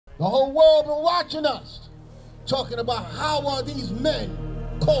The whole world been watching us, talking about how are these men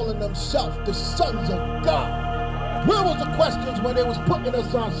calling themselves the sons of God. Where was the questions when they was putting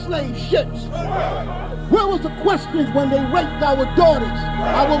us on slave ships? Where was the questions when they raped our daughters,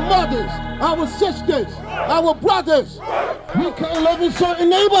 our mothers, our sisters, our brothers? We can't live in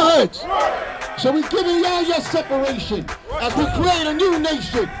certain neighborhoods. So we're giving y'all your separation as we create a new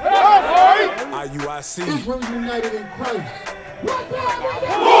nation. IUIC. Israel united in Christ.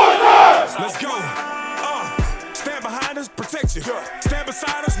 Let's go. Stand behind us, protect you. Stand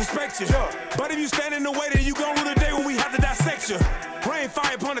beside us, respect you. But if you stand in the way, then you